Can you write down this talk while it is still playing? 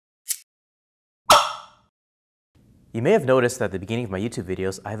You may have noticed that at the beginning of my YouTube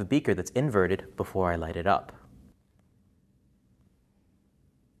videos, I have a beaker that's inverted before I light it up.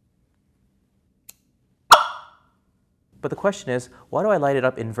 But the question is, why do I light it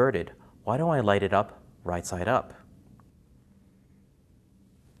up inverted? Why don't I light it up right side up?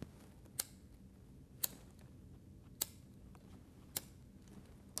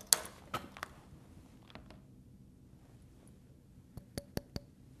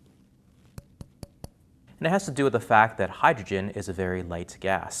 And it has to do with the fact that hydrogen is a very light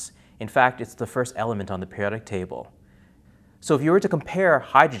gas. In fact, it's the first element on the periodic table. So if you were to compare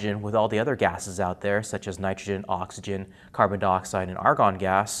hydrogen with all the other gases out there, such as nitrogen, oxygen, carbon dioxide, and argon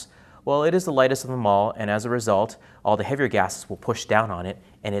gas, well, it is the lightest of them all, and as a result, all the heavier gases will push down on it,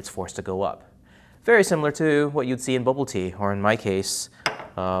 and it's forced to go up. Very similar to what you'd see in bubble tea, or in my case,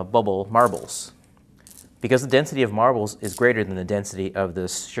 bubble marbles. Because the density of marbles is greater than the density of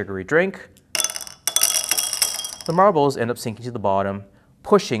this sugary drink, the marbles end up sinking to the bottom,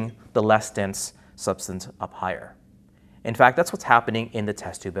 pushing the less dense substance up higher. In fact, that's what's happening in the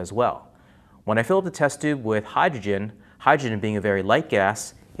test tube as well. When I fill up the test tube with hydrogen, hydrogen being a very light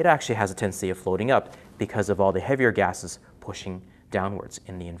gas, it actually has a tendency of floating up because of all the heavier gases pushing downwards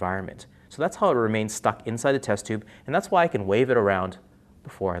in the environment. So that's how it remains stuck inside the test tube, and that's why I can wave it around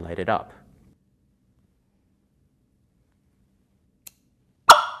before I light it up.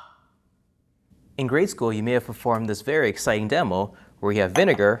 In grade school, you may have performed this very exciting demo where you have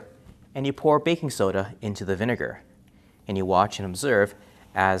vinegar and you pour baking soda into the vinegar, and you watch and observe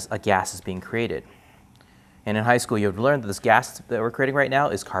as a gas is being created. And in high school, you've learned that this gas that we're creating right now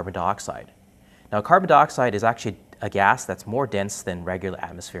is carbon dioxide. Now, carbon dioxide is actually a gas that's more dense than regular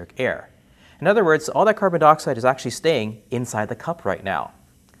atmospheric air. In other words, all that carbon dioxide is actually staying inside the cup right now.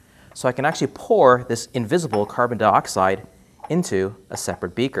 So I can actually pour this invisible carbon dioxide into a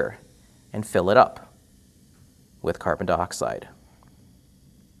separate beaker and fill it up with carbon dioxide.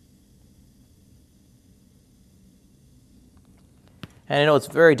 And I know it's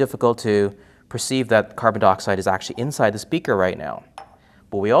very difficult to perceive that carbon dioxide is actually inside this beaker right now.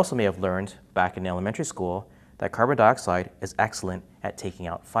 But we also may have learned back in elementary school that carbon dioxide is excellent at taking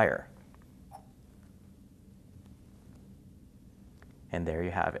out fire. And there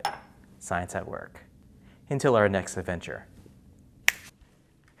you have it, science at work. Until our next adventure.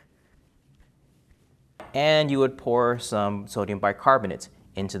 And you would pour some sodium bicarbonate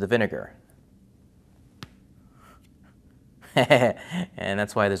into the vinegar. And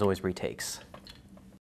that's why there's always retakes.